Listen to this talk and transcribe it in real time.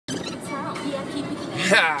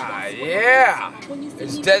Yeah,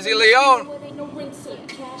 it's Desi Leon.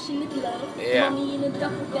 Yeah.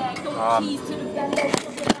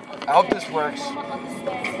 I hope this works.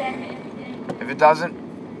 If it doesn't,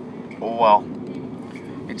 oh well.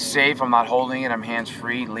 It's safe, I'm not holding it, I'm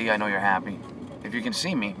hands-free. Lee, I know you're happy. If you can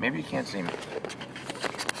see me, maybe you can't see me.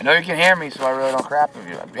 I know you can hear me, so I really don't crap with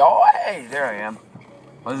you. Oh, hey, there I am.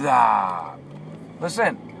 Huzzah.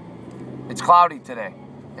 Listen, it's cloudy today.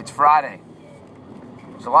 It's Friday.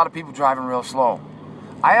 There's a lot of people driving real slow.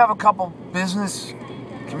 I have a couple business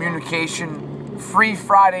communication free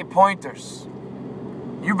Friday pointers.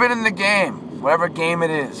 You've been in the game, whatever game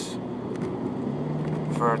it is,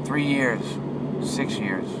 for 3 years, 6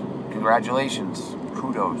 years. Congratulations.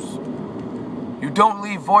 Kudos. You don't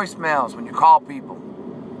leave voicemails when you call people.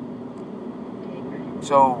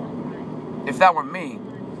 So, if that were me,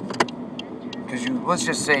 because let's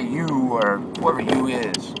just say you or whoever you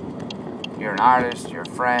is, you're an artist, you're a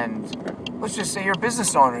friend, let's just say you're a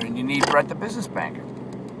business owner and you need Brett the Business Banker.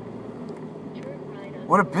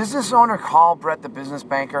 Would a business owner call Brett the Business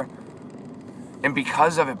Banker and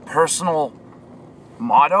because of a personal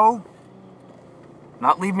motto,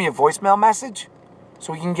 not leave me a voicemail message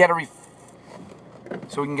so we can get a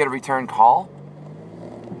return call?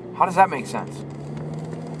 How does that make sense?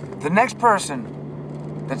 The next person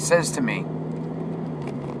that says to me,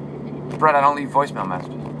 Brett, I don't leave voicemail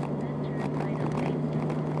messages,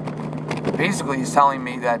 basically he's telling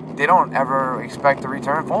me that they don't ever expect a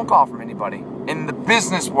return phone call from anybody in the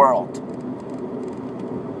business world.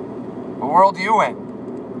 What world are you in?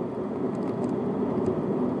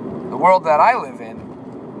 The world that I live in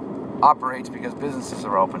operates because businesses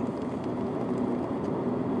are open.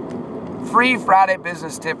 Free Friday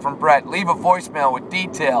business tip from Brett. Leave a voicemail with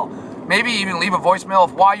detail. Maybe even leave a voicemail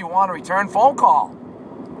of why you want a return phone call.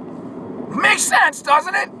 Makes sense,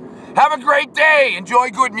 doesn't it? Have a great day.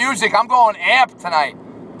 Enjoy good music. I'm going amp tonight.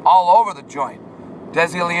 All over the joint.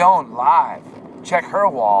 Desi Leon live. Check her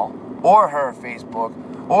wall, or her Facebook,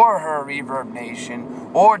 or her Reverb Nation,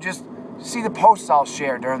 or just see the posts I'll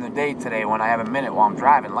share during the day today when I have a minute while I'm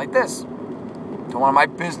driving, like this, to one of my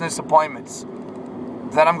business appointments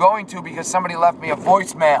that I'm going to because somebody left me a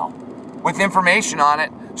voicemail with information on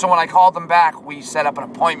it, so when I called them back, we set up an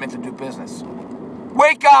appointment to do business.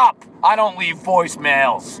 Wake up! I don't leave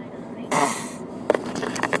voicemails.